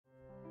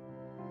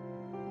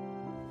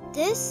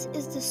This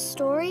is the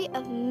story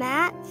of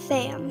Matt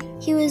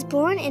Pham. He was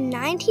born in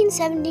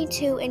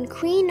 1972 in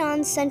Quy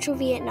Nhon, Central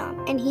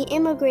Vietnam, and he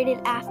immigrated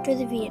after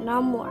the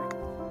Vietnam War.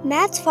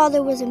 Matt's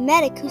father was a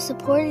medic who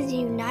supported the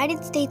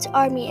United States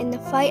Army in the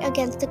fight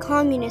against the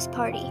Communist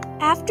Party.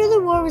 After the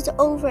war was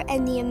over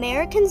and the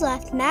Americans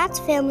left, Matt's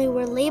family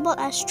were labeled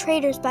as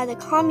traitors by the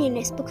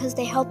Communists because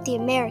they helped the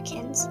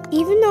Americans.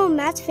 Even though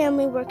Matt's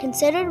family were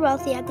considered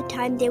wealthy at the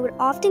time, they would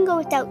often go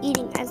without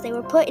eating as they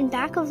were put in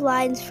back of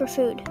lines for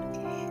food.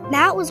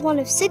 Matt was one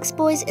of 6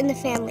 boys in the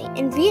family.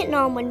 In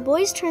Vietnam, when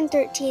boys turned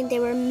 13, they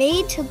were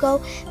made to go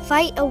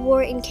fight a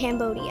war in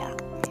Cambodia.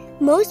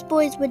 Most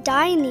boys would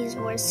die in these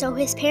wars, so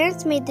his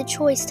parents made the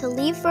choice to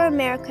leave for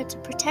America to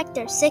protect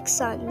their 6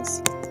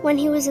 sons. When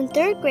he was in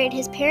 3rd grade,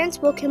 his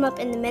parents woke him up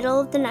in the middle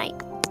of the night.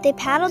 They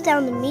paddled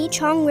down the My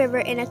Chong River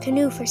in a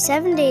canoe for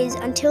 7 days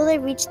until they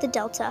reached the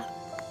Delta.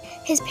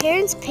 His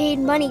parents paid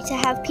money to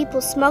have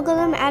people smuggle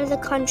them out of the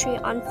country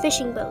on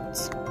fishing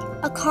boats.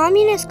 A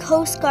communist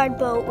Coast Guard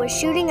boat was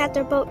shooting at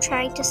their boat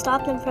trying to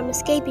stop them from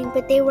escaping,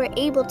 but they were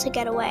able to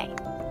get away.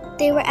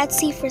 They were at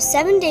sea for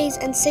 7 days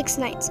and 6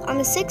 nights. On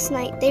the 6th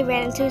night, they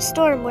ran into a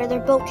storm where their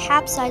boat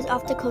capsized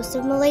off the coast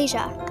of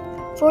Malaysia.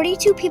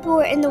 42 people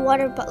were in the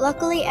water, but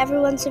luckily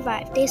everyone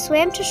survived. They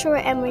swam to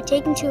shore and were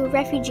taken to a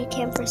refugee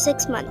camp for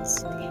 6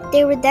 months.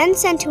 They were then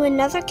sent to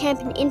another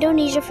camp in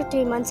Indonesia for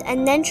 3 months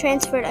and then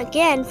transferred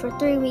again for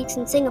 3 weeks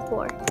in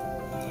Singapore.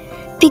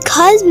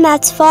 Because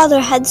Matt's father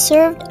had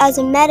served as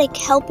a medic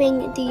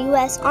helping the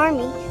U.S.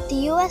 Army,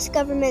 the U.S.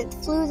 government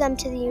flew them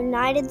to the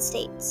United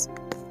States.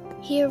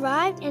 He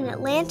arrived in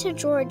Atlanta,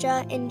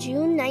 Georgia in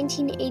June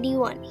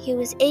 1981. He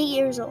was 8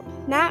 years old.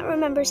 Matt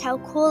remembers how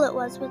cool it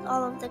was with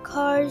all of the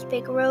cars,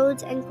 big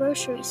roads, and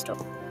grocery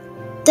stores.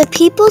 The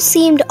people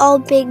seemed all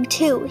big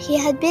too. He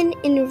had been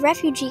in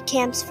refugee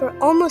camps for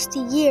almost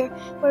a year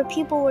where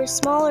people were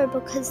smaller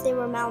because they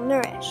were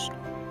malnourished.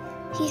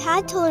 He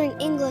had to learn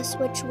English,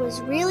 which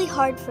was really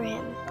hard for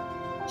him.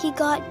 He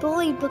got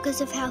bullied because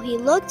of how he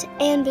looked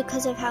and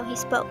because of how he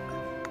spoke.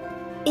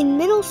 In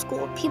middle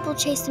school, people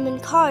chased him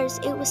in cars.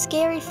 It was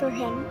scary for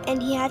him,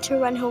 and he had to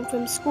run home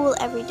from school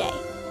every day.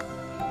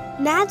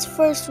 Matt's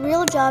first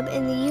real job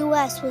in the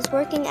U.S. was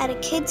working at a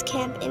kids'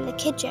 camp in the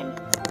kitchen.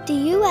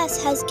 The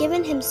U.S. has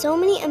given him so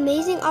many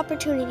amazing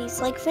opportunities,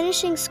 like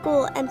finishing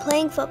school and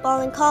playing football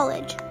in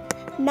college.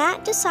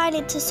 Matt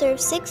decided to serve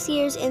 6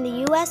 years in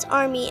the U.S.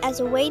 Army as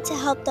a way to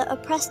help the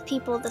oppressed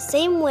people the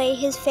same way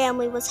his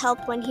family was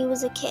helped when he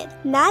was a kid.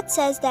 Matt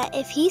says that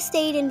if he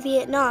stayed in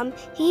Vietnam,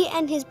 he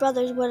and his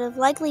brothers would have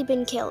likely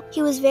been killed.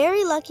 He was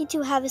very lucky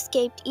to have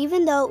escaped,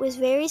 even though it was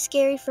very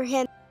scary for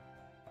him.